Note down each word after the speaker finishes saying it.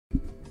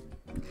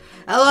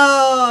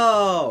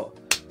Hello!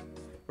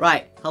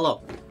 Right,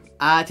 hello.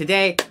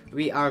 Today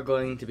we are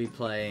going to be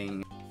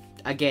playing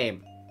a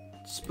game.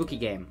 Spooky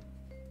game.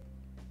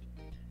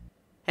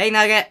 Hey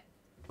Nugget!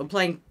 We're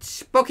playing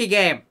spooky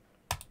game.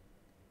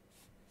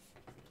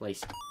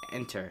 Place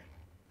enter.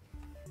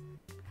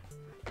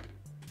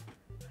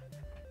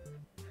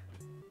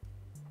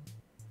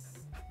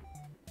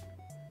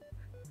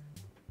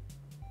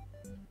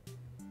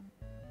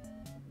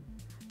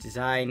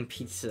 Design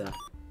pizza.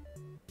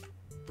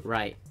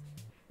 Right.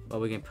 What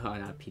we're gonna put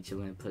on our pizza,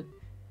 we're gonna put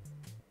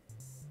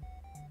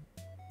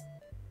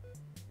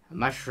a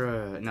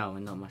mushroom. No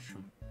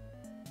mushroom.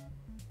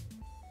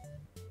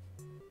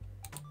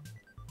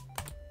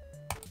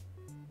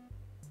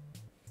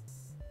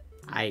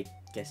 I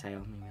guess I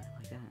only really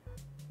like that.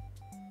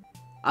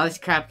 All this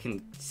crap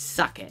can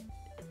suck it.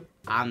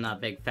 I'm not a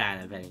big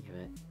fan of any of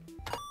it.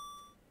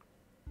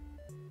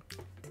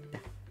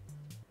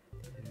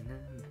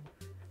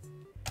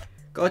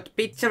 Go to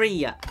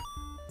pizzeria.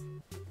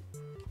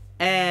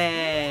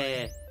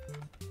 Hey.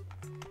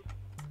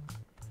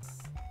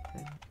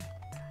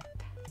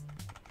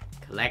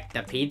 Collect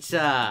the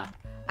pizza.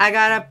 I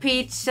got a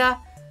pizza.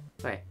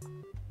 Wait.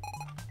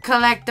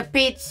 Collect the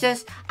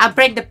pizzas. I'll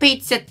bring the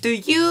pizza to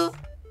you.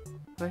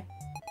 Wait.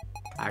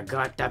 I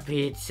got the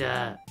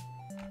pizza.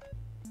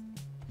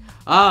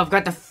 Oh, I've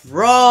got to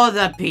throw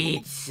the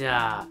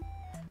pizza.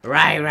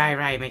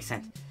 Right. Makes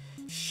sense.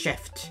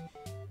 Shift.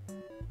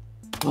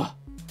 Oh.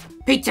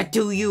 Pizza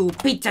to you.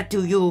 Pizza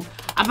to you.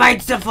 A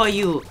pizza for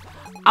you.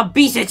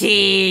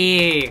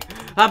 Obesity.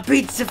 A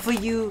pizza for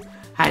you.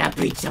 And a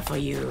pizza for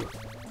you.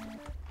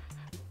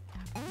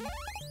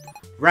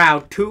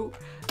 Round 2.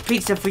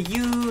 Pizza for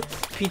you.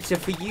 Pizza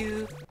for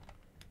you.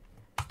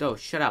 No,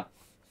 shut up.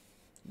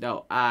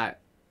 No, damn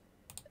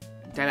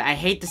it, I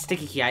hate the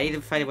sticky key. I need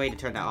to find a way to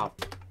turn that off.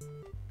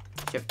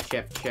 Shift.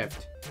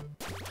 Shift.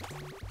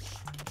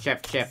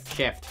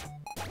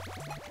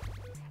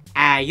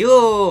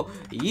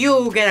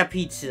 You get a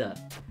pizza.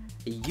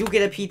 You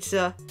get a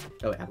pizza.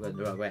 Oh, wait, I'm going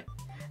the wrong way.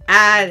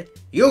 And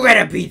you get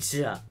a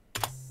pizza.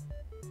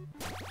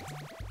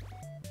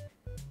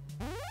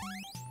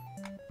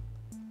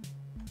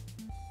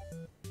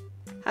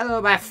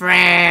 Hello, my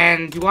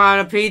friend. You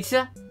want a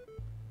pizza?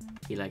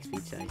 He likes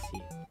pizza, I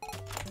see.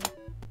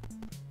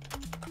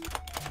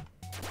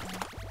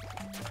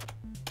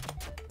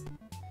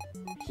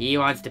 He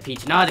wants the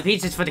pizza. No, the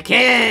pizza's for the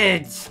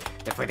kids.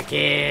 They're for the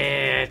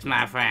kids,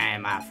 my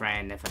friend.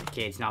 They're for the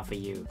kids, not for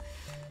you.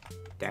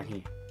 Down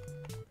here.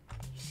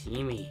 You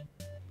see me?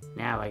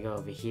 Now I go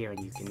over here and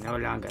you can no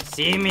longer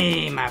see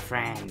me, my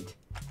friend.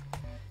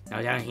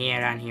 No, down here,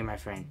 my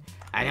friend.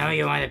 I know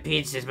you want the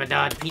pizzas, but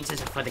no, the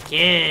pizzas are for the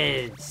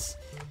kids.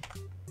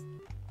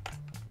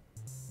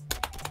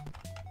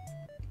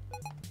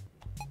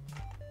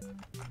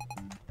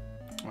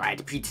 Right,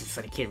 the pizza's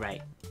for the kid,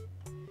 right?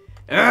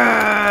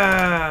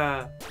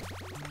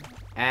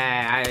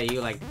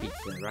 You like the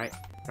pizza, right?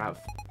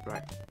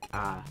 Right.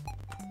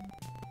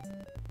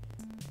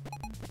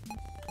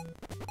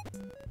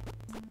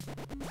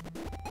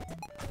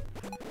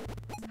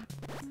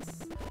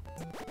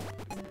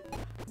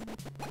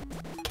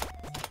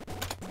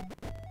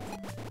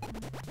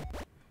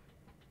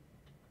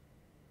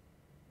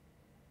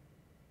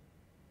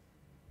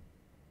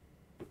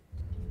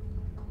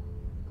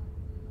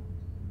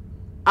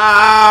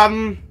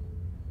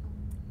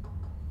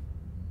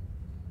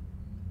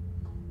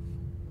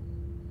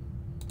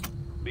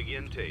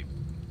 Begin tape.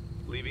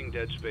 Leaving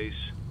dead space.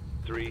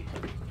 3,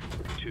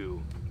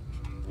 2,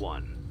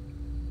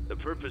 1. The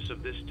purpose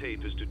of this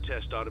tape is to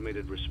test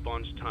automated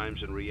response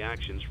times and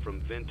reactions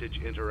from vintage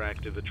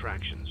interactive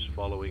attractions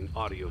following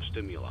audio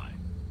stimuli.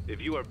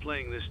 If you are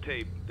playing this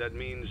tape, that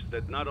means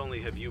that not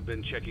only have you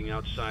been checking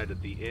outside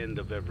at the end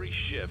of every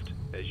shift,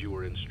 as you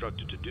were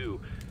instructed to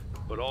do,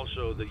 but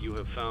also that you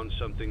have found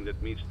something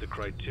that meets the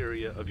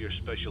criteria of your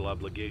special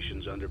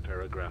obligations under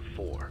paragraph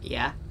 4.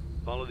 Yeah?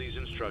 Follow these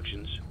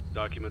instructions,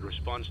 document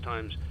response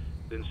times,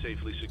 then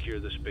safely secure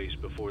the space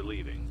before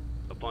leaving.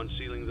 Upon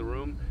sealing the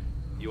room,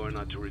 you are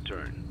not to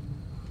return.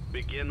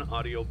 Begin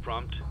audio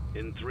prompt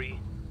in 3,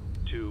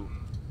 2,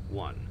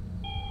 1.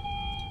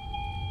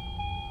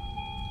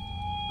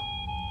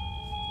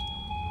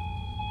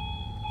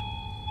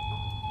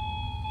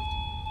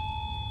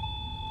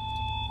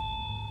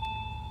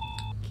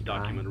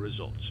 Document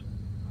results.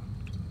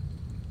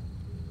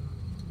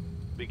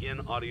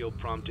 Begin audio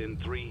prompt in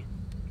 3,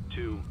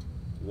 2,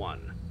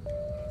 1.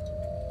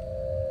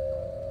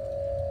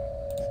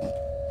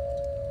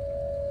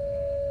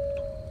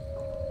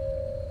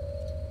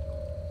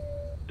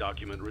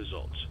 Document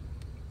results.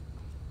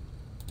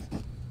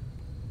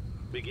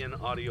 Begin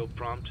audio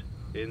prompt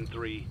in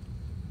 3,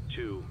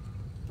 2,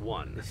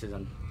 1. This is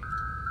on.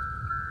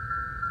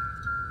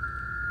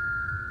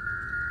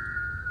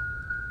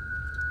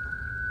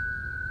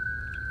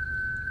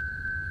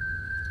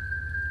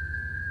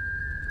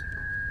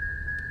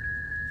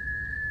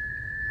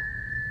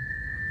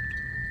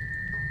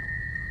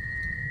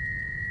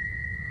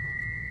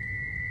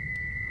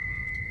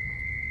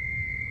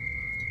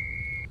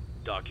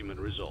 Document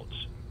results.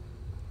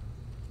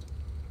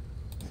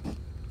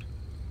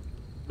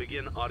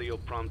 Begin audio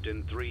prompt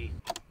in 3,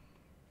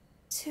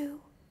 2,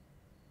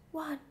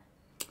 1.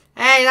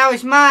 Hey, that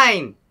was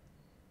mine!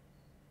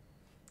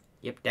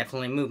 Yep,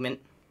 definitely movement.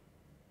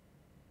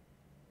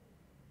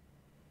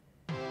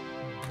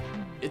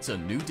 It's a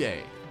new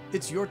day.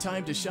 It's your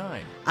time to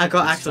shine. I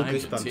got It's actual time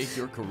goosebumps. to take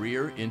your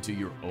career into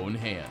your own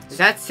hands. Is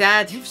that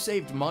sad? You've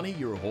saved money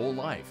your whole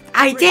life.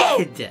 I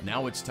Great. did!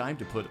 Now it's time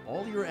to put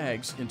all your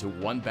eggs into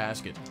one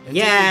basket and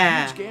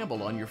Yeah. take a huge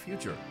gamble on your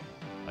future.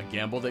 A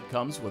gamble that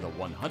comes with a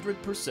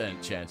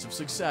 100% chance of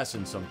success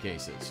in some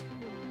cases.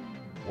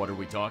 What are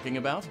we talking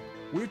about?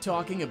 We're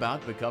talking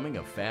about becoming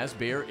a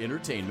Fazbear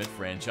Entertainment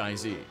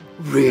franchisee.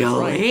 Really?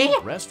 That's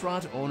right,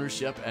 restaurant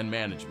ownership and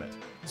management.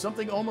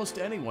 Something almost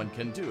anyone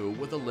can do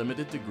with a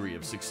limited degree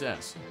of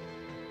success.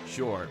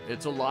 Sure,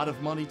 it's a lot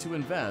of money to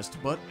invest,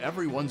 but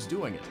everyone's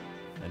doing it.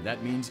 And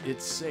that means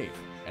it's safe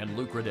and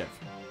lucrative.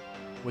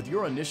 With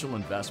your initial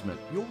investment,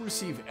 you'll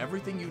receive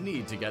everything you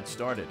need to get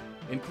started,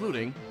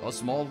 including a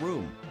small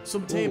room,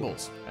 some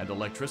tables, and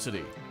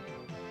electricity.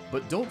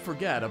 But don't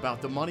forget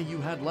about the money you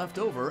had left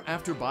over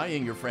after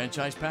buying your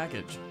franchise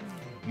package.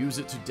 Use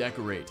it to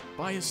decorate,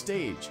 buy a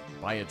stage,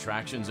 buy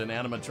attractions and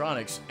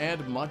animatronics,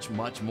 and much,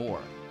 much more.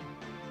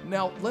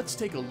 Now, let's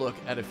take a look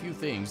at a few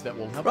things that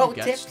will help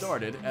you get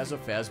started as a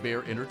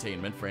Fazbear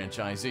Entertainment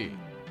franchisee,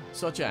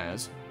 such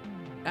as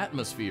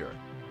atmosphere.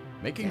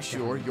 Making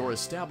sure your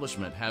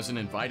establishment has an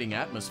inviting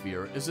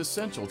atmosphere is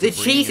essential to The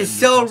bringing cheese in is new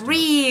so customers.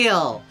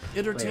 real!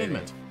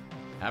 Entertainment.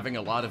 Having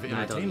a lot of No, I don't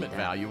entertainment need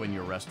that. value in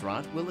your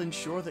restaurant will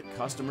ensure that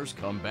customers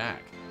come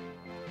back.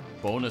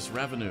 Bonus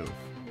revenue.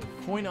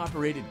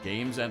 Coin-operated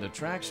games and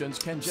attractions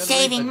can generate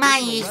Saving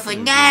money additional is for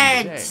revenue during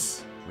the day,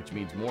 nerds. which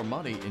means more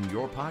money in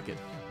your pocket,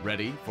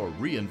 ready for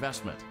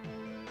reinvestment.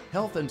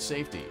 Health and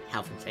safety.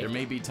 Health and safety. There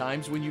may be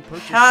times when you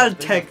purchase I'll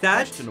something take of that.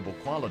 questionable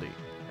quality,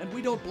 and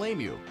we don't blame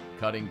you.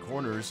 Cutting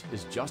corners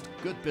is just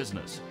good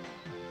business.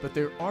 But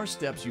there are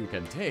steps you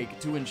can take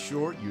to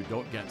ensure you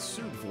don't get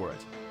sued for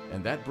it.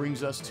 And that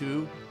brings us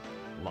to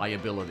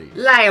liability.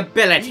 Being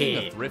Liability!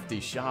 a thrifty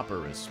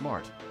shopper is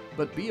smart,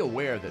 but be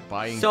aware that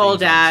buying Sold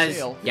things on as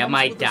sale you comes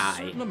might with die.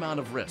 a certain amount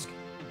of risk.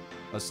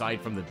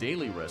 Aside from the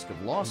daily risk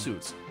of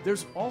lawsuits,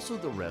 there's also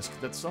the risk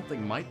that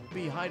something might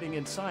be hiding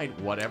inside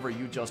whatever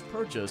you just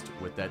purchased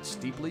with that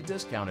steeply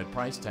discounted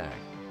price tag.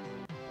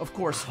 Of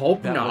course,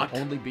 Hope that not.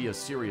 would only be a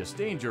serious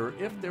danger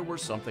if there were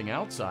something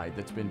outside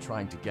that's been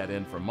trying to get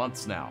in for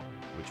months now,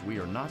 which we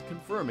are not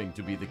confirming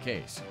to be the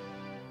case.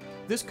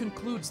 This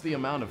concludes the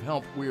amount of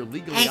help we're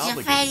legally It's a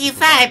obligated funny to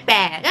provide.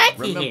 bad.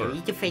 Remember,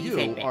 He's a funny you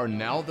fat are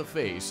now the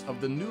face of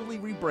the newly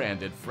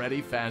rebranded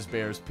Freddy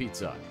Fazbear's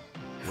Pizza.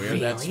 Wear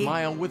that Really?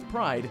 smile with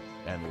pride,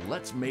 and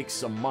let's make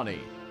some money.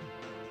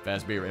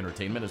 Fazbear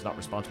Entertainment is not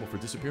responsible for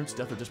disappearance,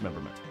 death, or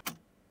dismemberment.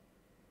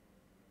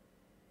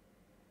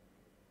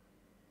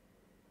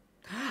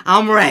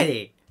 I'm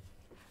ready!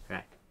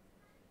 Right.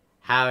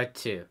 How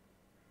to.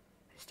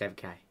 Step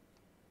guy.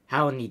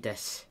 How I need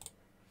this.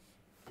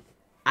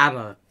 I'm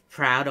a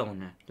proud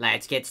owner.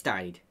 Let's get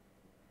started.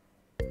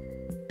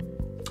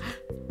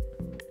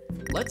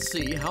 Let's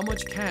see how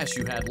much cash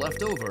you had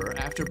left over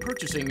after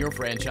purchasing your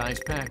franchise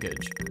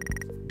package.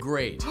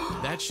 Great,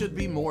 that should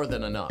be more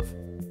than enough.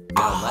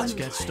 Now let's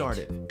get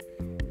started.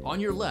 On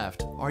your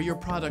left are your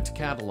product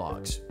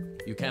catalogs.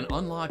 You can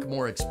unlock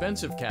more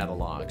expensive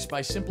catalogs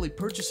by simply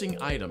purchasing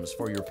items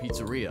for your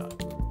pizzeria.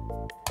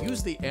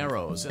 Use the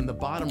arrows in the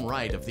bottom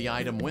right of the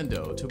item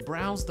window to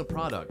browse the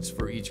products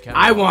for each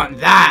catalog. I want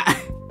that!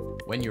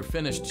 When you're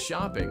finished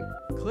shopping,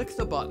 click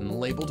the button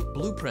labeled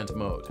Blueprint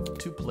Mode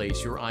to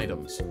place your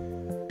items.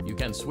 You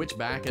can switch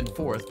back and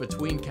forth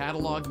between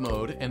Catalog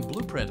Mode and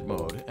Blueprint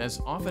Mode as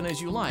often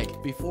as you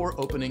like before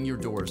opening your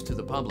doors to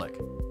the public.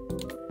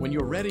 When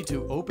you're ready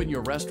to open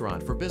your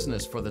restaurant for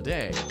business for the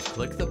day,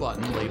 click the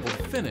button labeled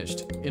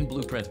Finished in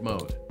Blueprint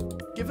Mode.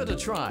 Give it a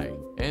try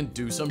and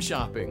do some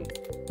shopping.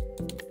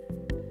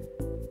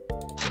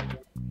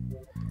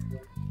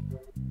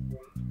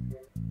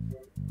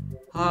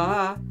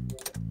 Ah,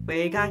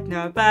 we got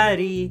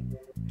nobody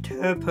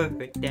to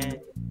put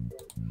dead.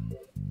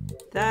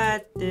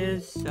 That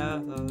is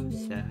so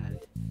sad.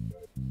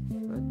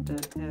 What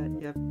the hell?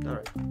 Yep,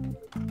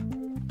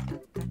 alright.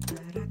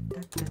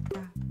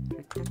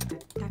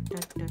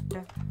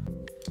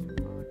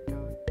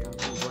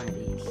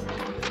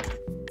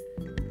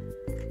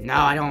 No,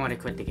 I don't want to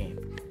quit the game.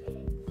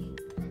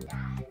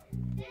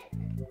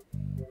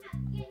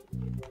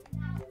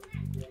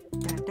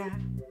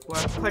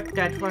 Well, put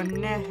that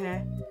one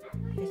there.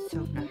 It's so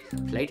nice.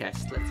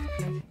 Playtest, let's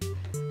play.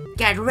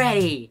 Get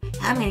ready.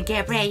 I'm gonna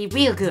get ready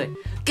real good.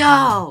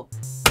 Go.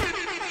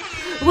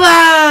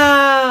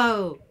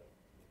 Whoa.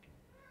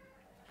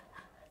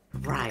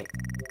 Right.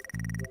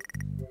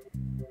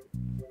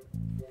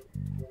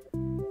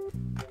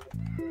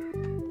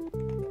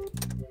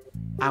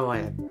 I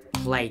want to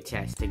play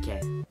test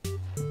again.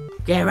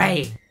 Get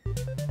ready.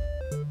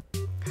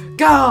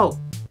 Go!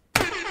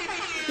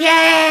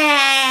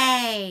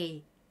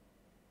 Yay.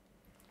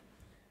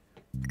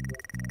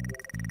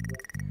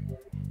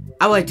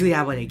 I want to do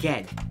that one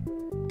again.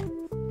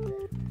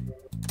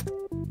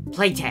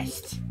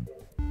 Playtest.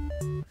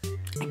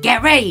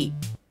 Get ready.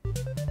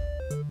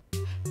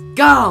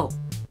 Go.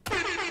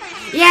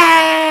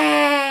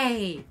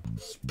 Yay!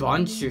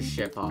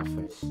 Sponsorship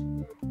office.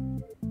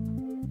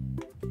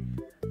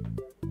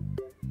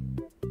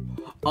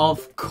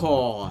 Of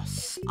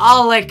course.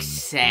 I'll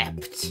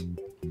accept.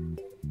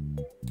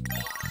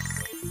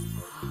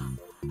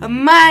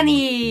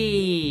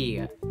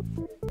 Money!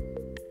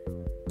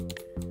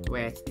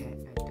 Where's that?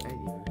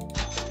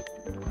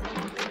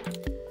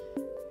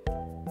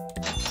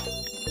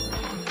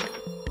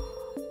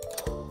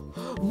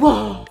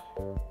 Whoa!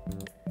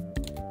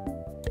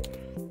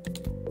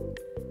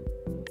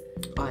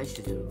 Oh, I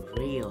should do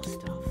real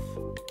stuff.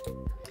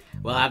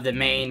 We'll have the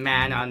main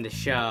man on the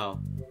show.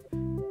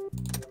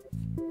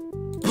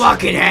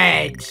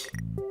 Buckethead!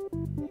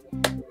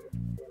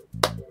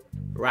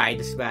 Right,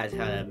 this is how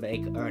to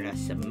earn us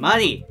some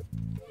money.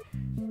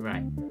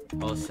 Right,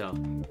 also.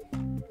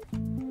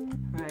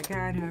 I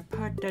gotta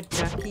put the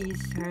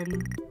duckies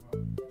on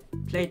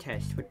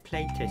playtest with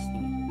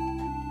playtesting.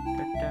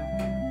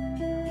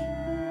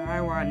 I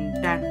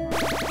want that one.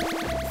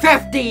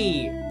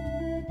 50!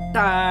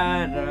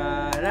 Da,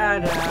 da, da,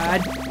 da.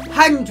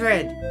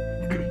 100!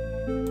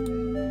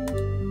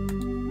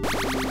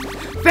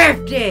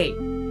 50!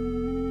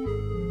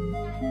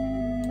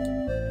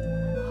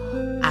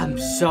 I'm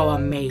so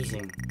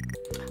amazing.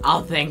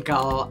 I think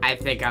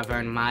I've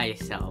earned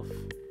myself.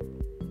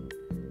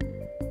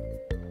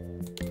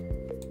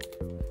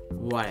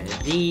 What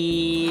are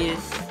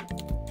these?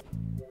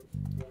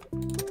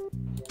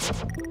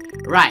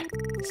 Right.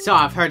 So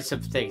I've heard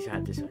some things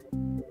about this one.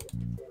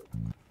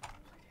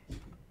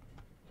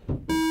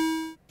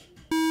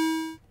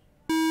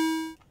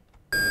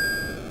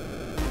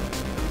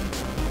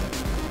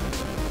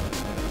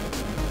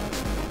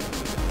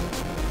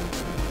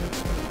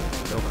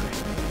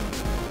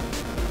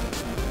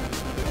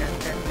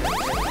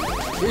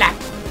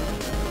 Left.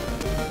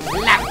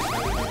 Left.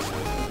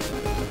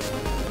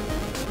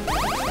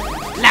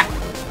 Left.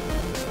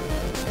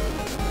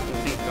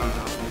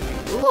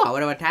 Ooh, I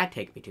wonder what that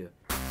takes me to.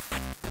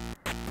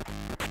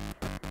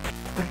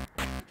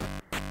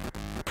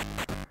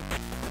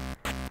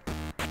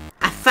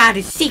 I found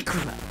a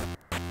secret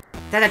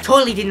that I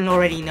totally didn't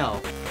already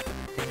know.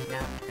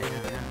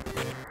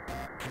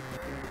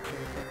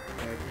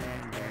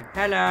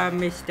 Hello,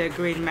 Mr.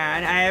 Green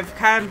Man. I have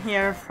come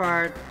here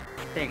for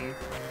things.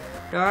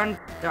 Don't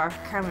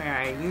come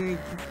here. You.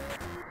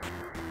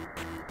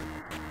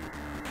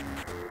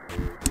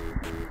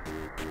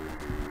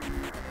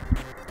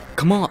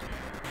 Come on.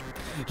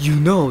 You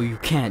know you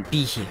can't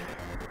be here.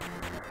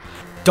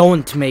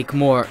 Don't make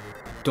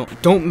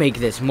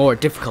this more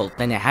difficult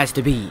than it has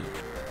to be.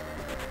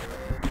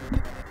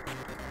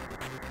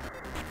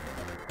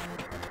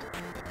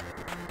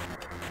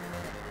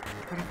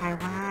 What if I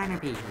wanna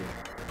be here?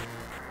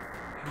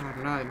 Oh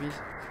no, the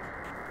music.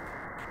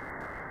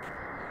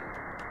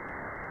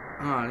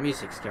 Oh, the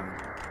music's going.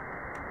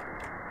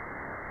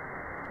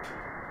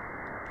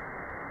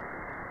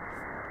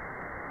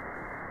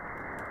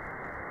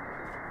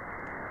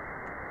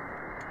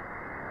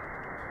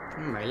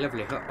 My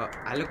lovely hook. Oh,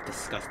 I look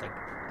disgusting.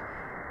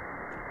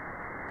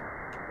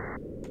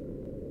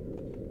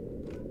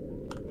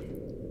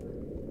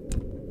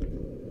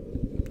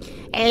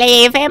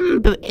 Leave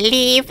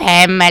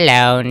him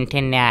alone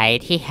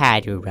tonight. He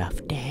had a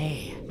rough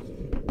day.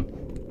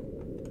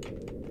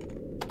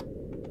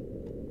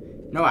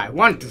 No, I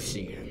want to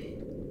see him.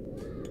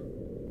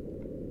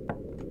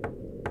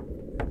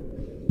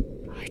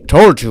 I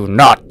told you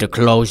not to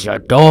close your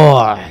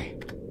door.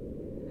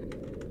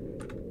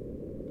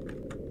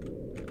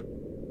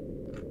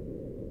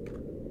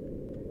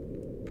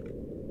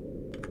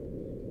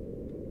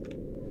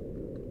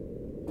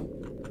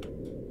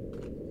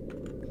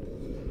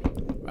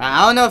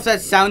 I don't know if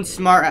that sounds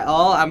smart at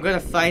all. I'm gonna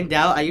find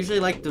out. I usually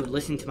like to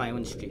listen to my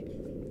own stream.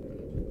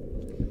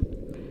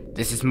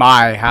 This is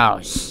my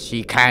house.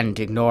 She can't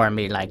ignore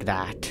me like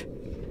that.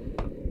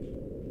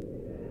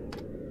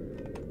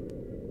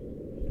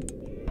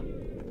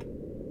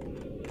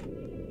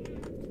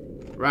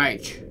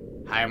 Right.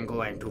 I am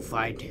going to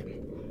find him.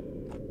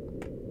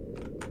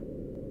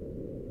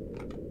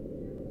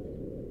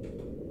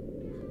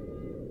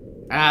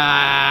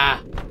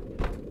 Ah!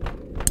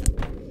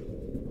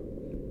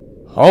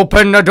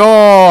 Open the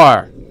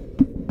door!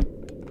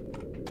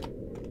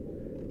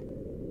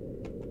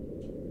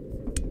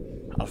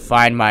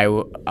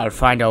 I'll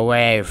find a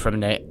way from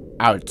the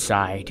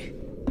outside.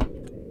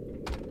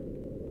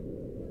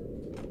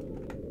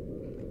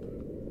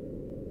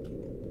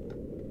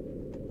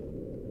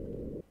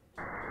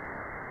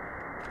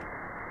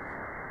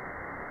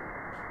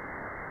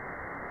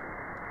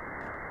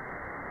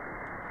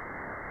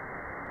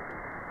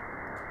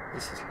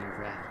 This is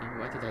nerve-wracking.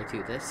 Why did I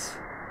do this?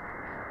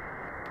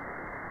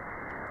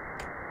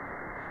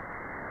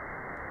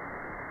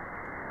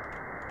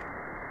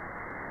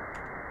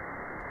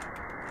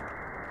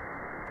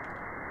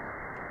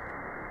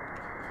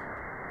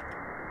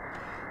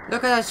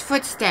 Look at those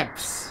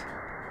footsteps.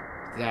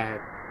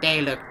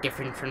 They look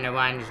different from the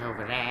ones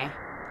over there.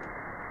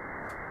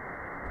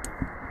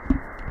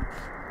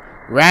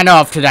 Ran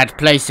off to that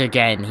place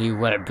again. He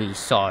will be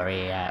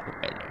sorry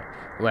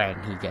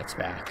when he gets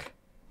back.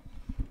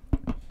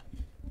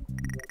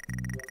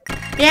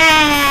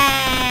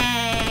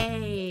 Yay!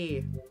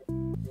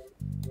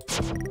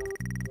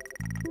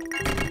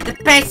 The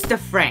best of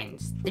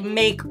friends. They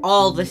make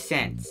all the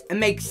sense. It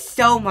makes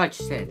so much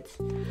sense.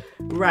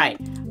 Right.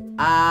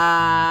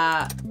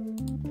 I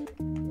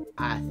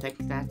think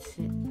that's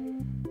it.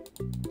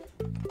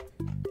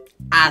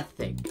 I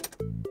think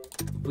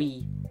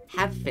we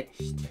have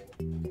finished.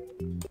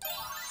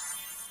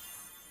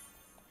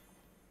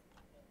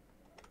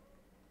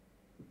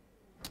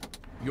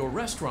 Your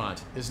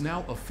restaurant is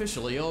now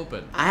officially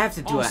open. I have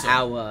to do Awesome. an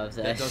hour of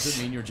this. That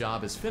doesn't mean your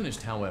job is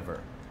finished,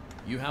 however.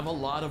 You have a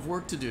lot of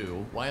work to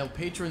do while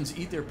patrons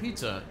eat their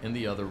pizza in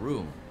the other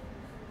room.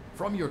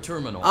 From your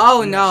terminal, Oh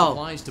you have no!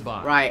 supplies to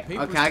buy, Right.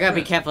 papers Okay, I to gotta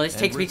be print, careful. This and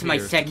takes me to my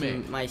repairs to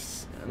second, make. my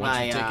Once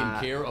you've taken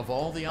care of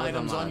all the other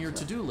items on your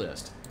mods. to-do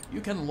list,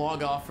 you can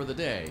log off for the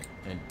day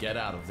and get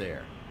out of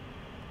there.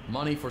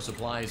 Money for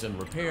supplies and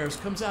repairs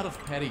comes out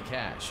of petty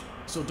cash,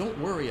 so don't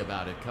worry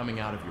about it coming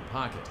out of your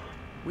pocket.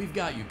 We've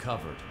got you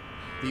covered.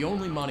 The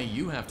only money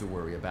you have to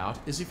worry about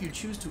is if you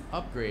choose to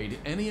upgrade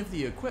any of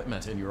the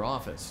equipment in your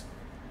office.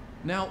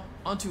 Now,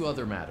 onto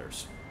other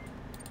matters.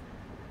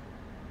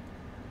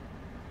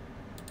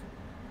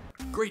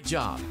 Great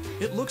job.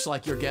 It looks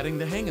like you're getting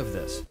the hang of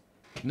this.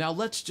 Now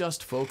let's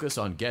just focus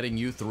on getting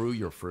you through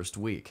your first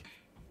week.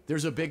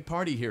 There's a big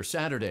party here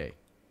Saturday,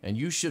 and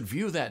you should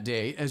view that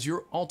day as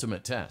your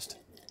ultimate test.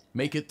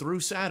 Make it through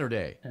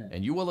Saturday,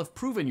 and you will have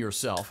proven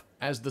yourself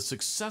as the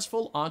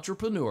successful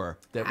entrepreneur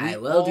that we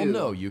all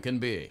know you can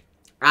be.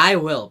 I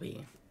will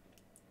be.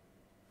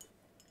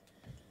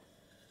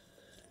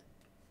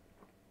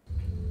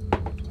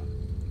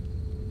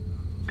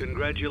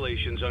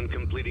 Congratulations on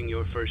completing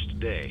your first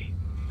day.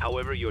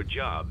 However, your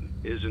job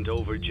isn't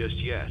over just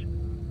yet.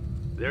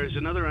 There is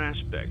another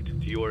aspect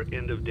to your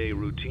end-of-day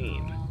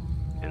routine,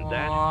 and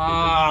that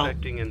is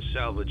inspecting and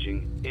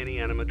salvaging any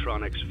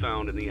animatronics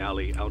found in the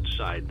alley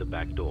outside the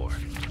back door.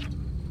 They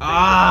come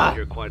out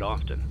here quite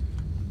often,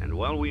 and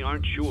while we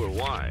aren't sure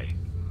why,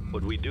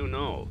 what we do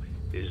know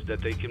is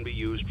that they can be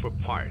used for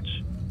parts,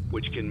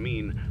 which can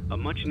mean a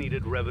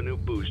much-needed revenue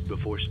boost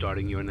before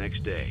starting your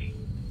next day.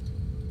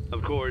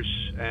 Of course,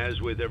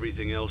 as with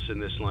everything else in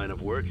this line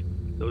of work,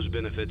 those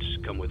benefits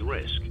come with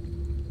risk.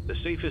 The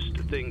safest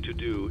thing to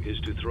do is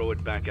to throw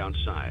it back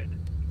outside,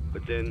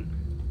 but then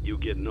you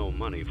get no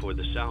money for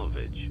the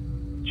salvage.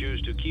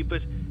 Choose to keep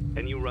it,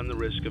 and you run the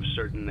risk of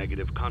certain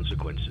negative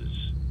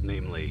consequences,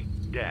 namely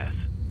death,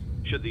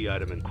 should the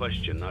item in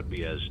question not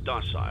be as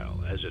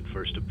docile as it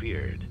first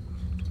appeared.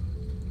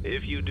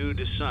 If you do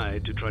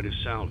decide to try to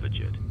salvage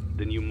it,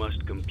 then you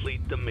must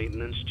complete the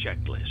maintenance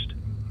checklist.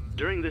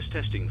 During this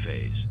testing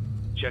phase,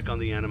 check on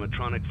the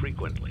animatronic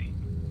frequently.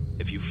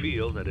 If you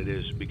feel that it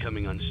is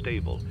becoming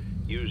unstable,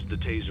 use the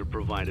taser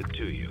provided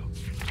to you.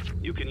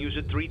 You can use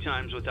it 3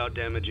 times without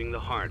damaging the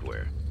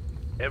hardware.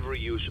 Every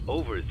use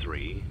over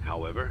 3,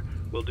 however,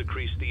 will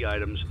decrease the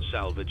item's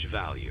salvage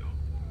value.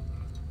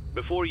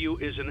 Before you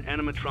is an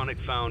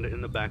animatronic found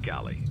in the back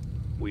alley.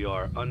 We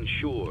are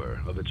unsure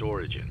of its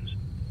origins.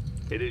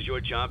 It is your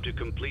job to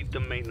complete the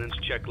maintenance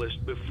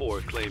checklist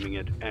before claiming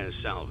it as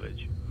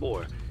salvage.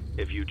 Or,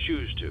 if you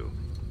choose to,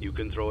 you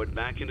can throw it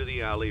back into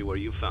the alley where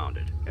you found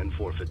it and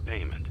forfeit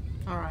payment.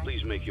 All right.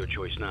 Please make your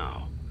choice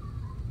now.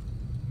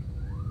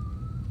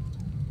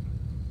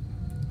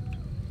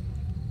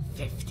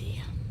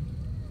 50.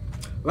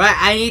 Right,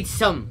 I need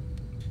some.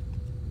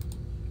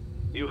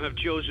 You have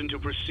chosen to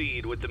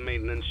proceed with the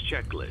maintenance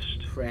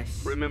checklist.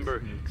 Press.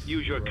 Remember,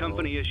 use your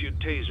company-issued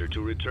taser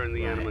to return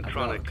the Right,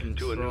 animatronic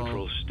to a control.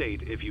 neutral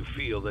state if you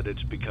feel that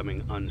it's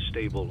becoming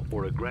unstable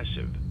or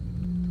aggressive.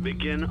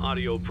 Begin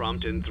audio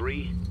prompt in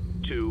 3,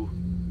 2,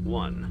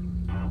 1.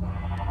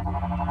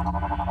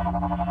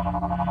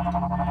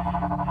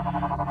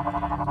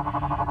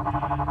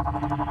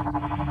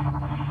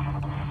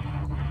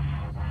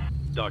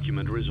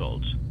 Document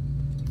results.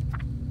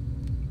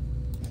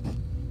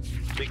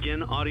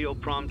 Begin audio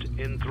prompt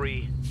in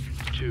 3,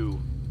 2,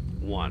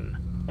 1.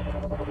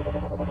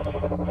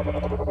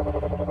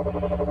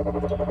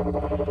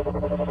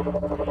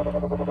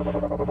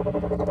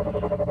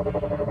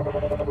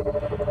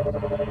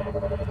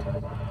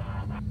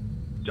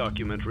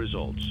 Document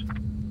results.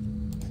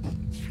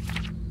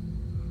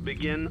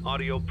 Begin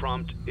audio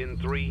prompt in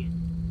 3,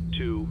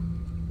 2,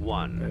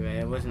 1. Okay,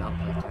 it wasn't up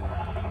like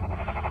that.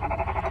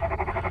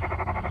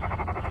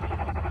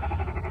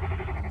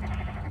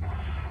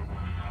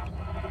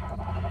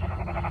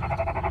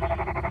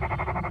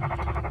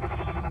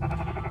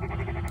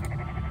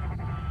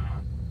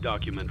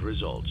 Document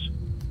results.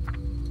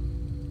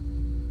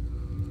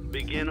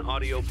 Begin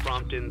audio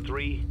prompt in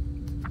 3,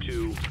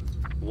 2,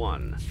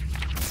 1.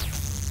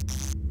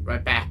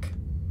 Right back.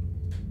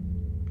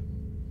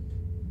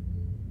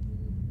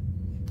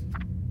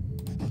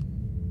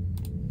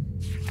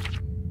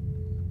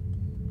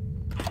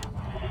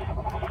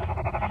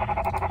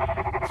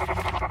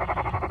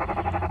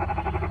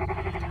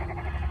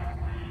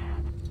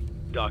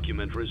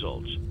 Document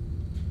results.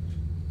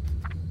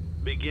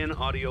 Begin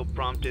audio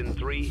prompt in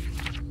 3,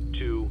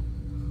 2,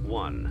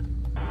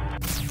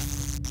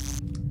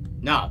 1.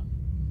 No.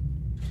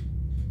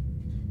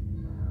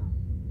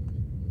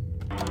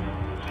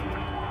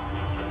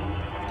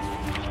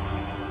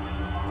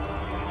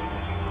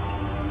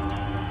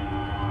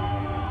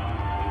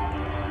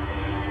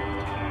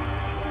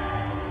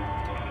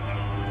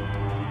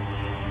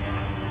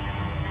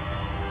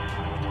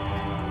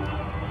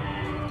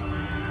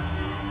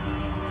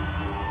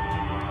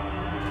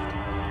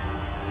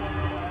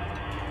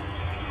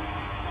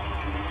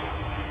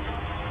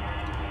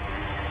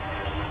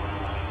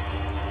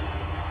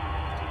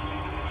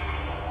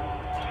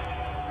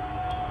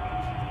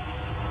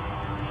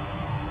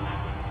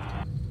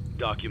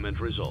 Document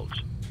results.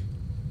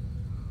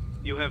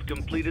 You have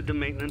completed the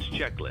maintenance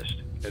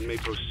checklist and may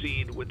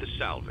proceed with the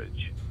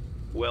salvage.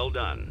 Well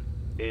done.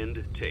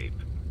 End tape.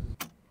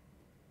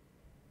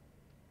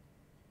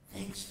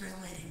 Thanks for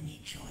letting me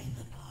join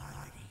the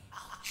party.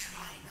 I'll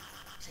try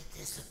not to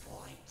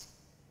disappoint.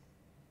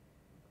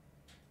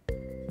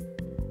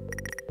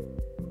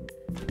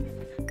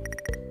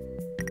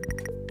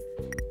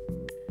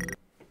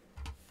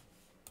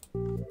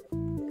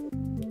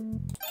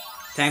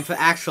 Time for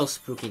actual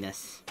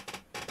spookiness.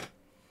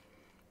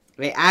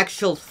 The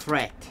actual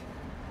threat.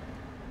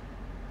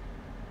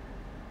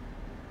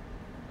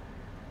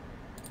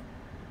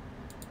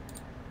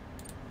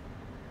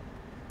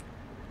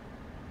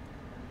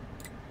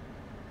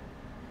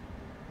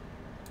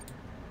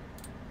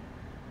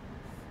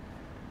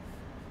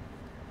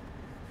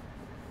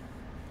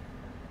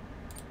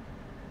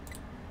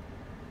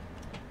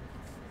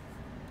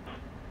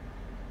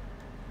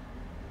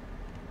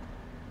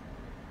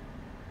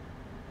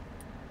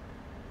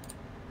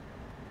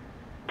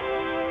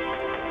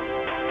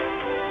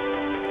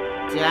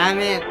 Damn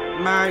it,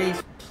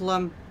 Marty's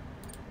plumbing.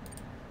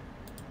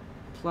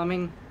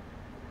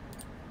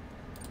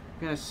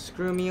 You're gonna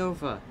screw me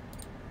over.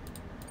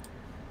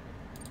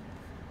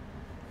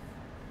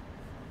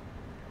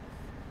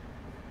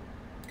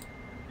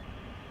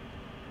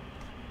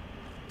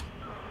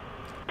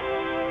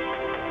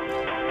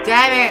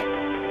 Damn it!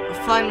 A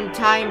fun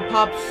time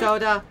pop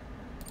soda.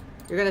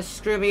 You're gonna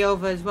screw me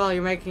over as well.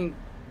 You're making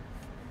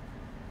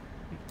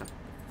the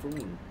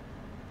buffoon.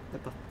 The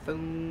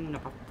buffoon, the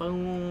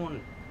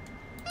buffoon.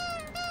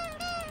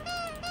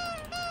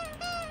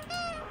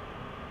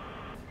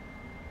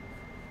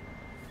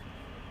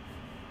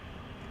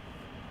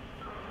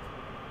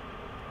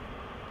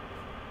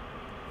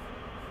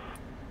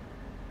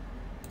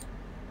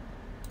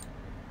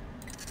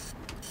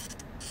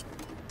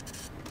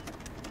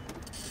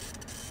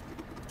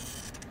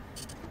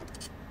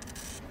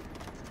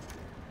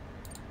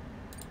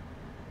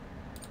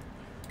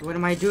 What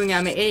am I doing?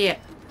 I'm an idiot.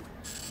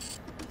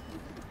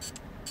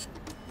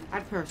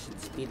 That person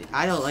speed.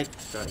 I don't like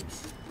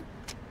drawings.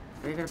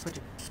 Why are you gonna put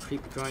your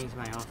creep drawings in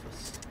my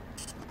office?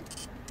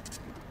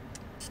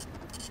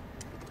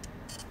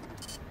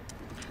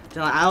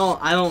 So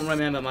I don't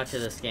remember much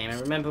of this game. I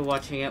remember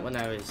watching it when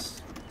I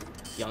was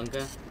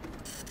younger.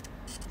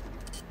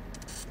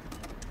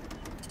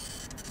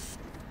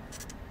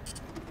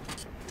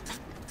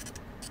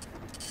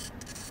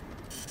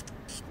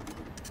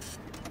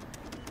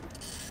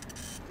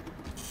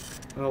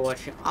 I remember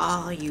watching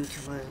all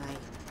YouTubers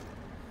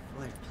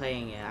like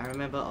playing it. I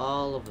remember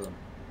all of them.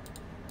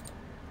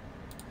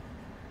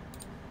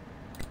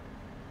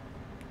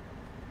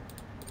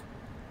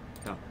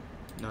 No.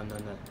 No, no,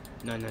 no.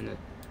 No, no, no.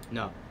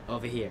 No.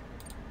 Over here.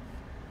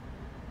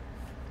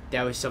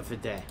 There was something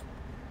there.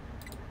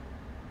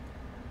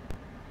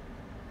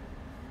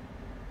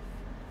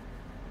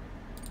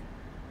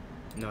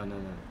 No, no,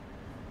 no.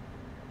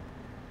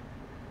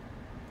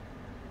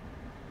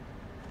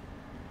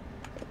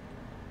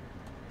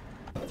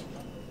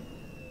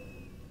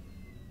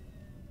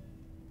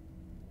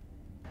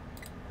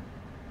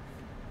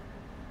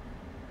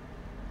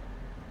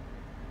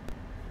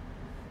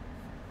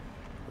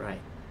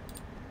 Right.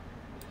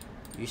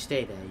 You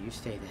stay there, you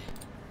stay there.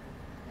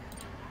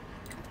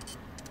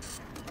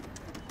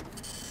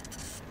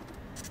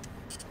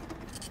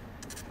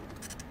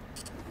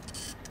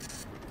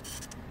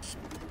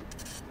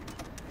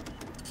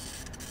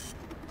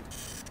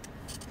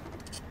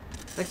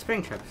 It's like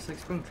Springtrap, it's like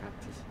Springtrap.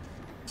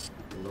 Just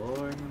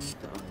lure him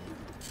to all.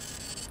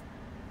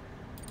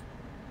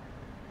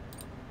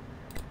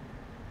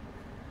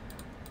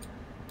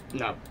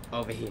 No,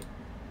 over here.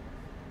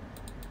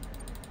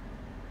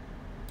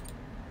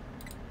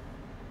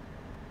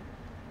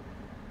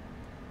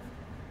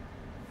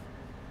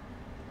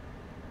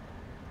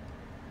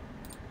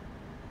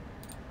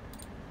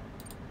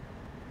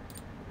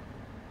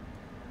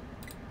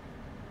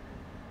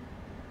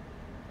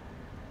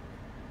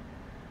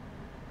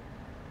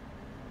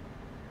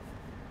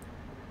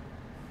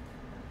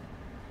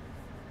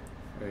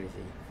 Where is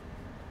he?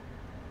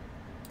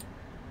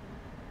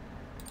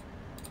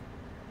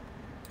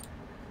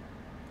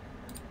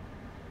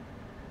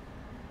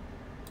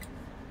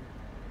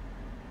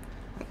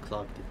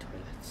 Clog the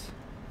toilets.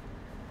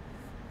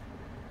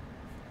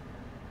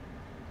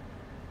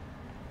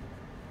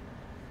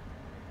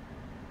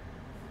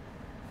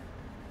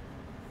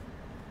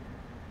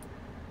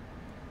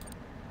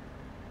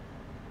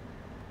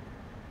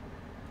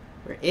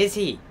 Where is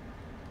he?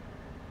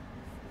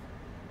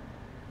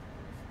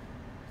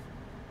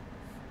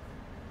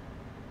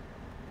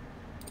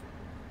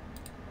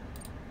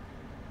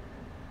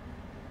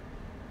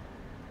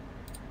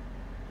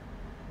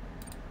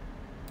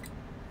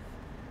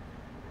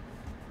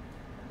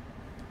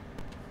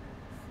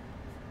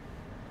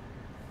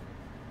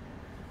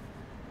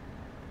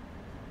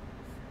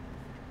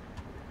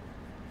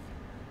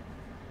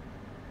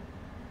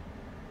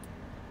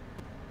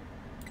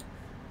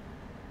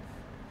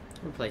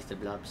 Replace the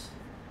blobs.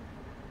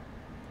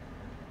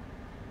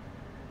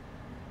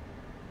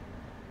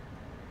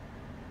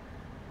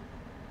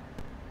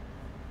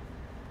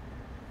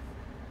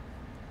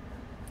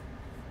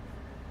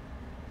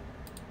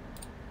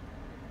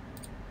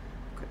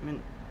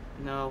 Equipment.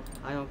 No,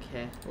 I don't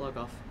care. Log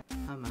off.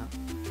 I'm out.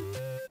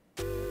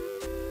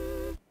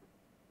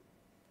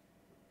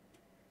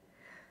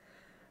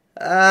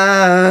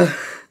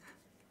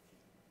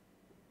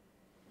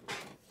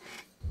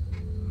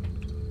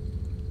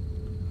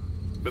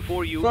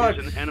 Before you Fuck.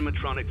 is an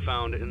animatronic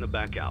found in the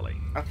back alley.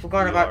 I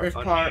forgot about this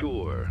part.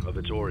 Unsure of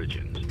its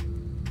origins.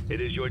 It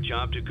is your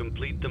job to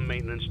complete the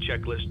maintenance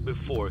checklist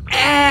before.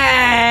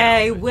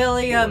 Hey,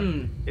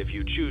 William! Or, if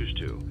you choose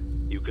to,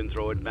 you can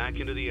throw it back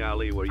into the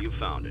alley where you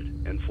found it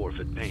and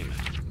forfeit payment.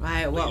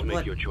 Right, Please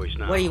make your choice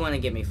now. What do you want to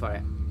give me for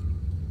it?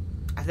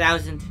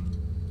 1,000?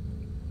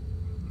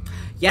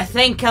 You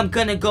think I'm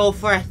gonna go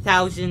for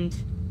 1,000?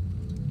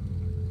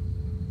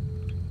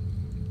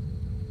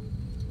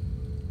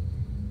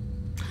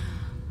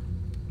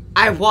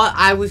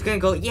 I was gonna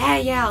go,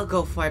 yeah, I'll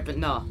go for it, but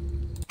no.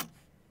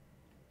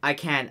 I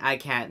can't,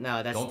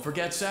 no, that's... Don't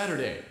forget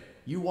Saturday.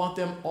 You want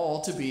them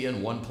all to be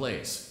in one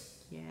place.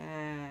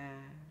 Yeah.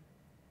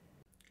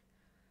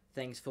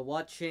 Thanks for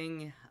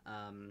watching.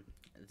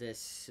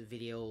 This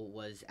video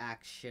was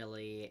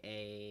actually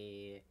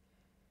a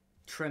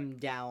trimmed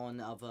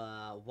down of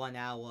a 1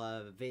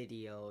 hour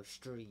video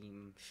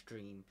stream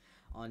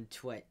on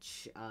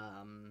Twitch.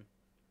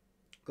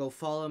 Go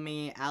follow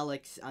me,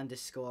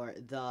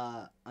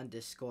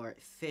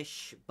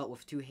 Alex_the_fish, but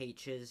with 2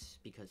 H's,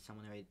 because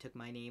someone already took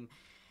my name.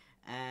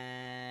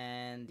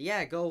 And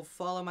yeah, go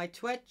follow my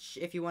Twitch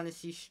if you want to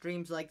see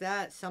streams like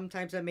that.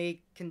 Sometimes I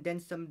may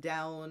condense them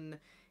down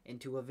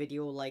into a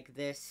video like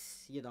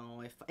this. You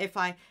know, if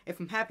I'm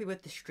happy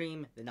with the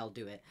stream, then I'll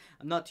do it.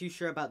 I'm not too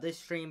sure about this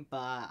stream, but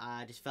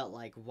I just felt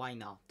like, why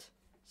not?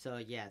 So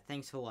yeah,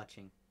 thanks for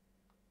watching.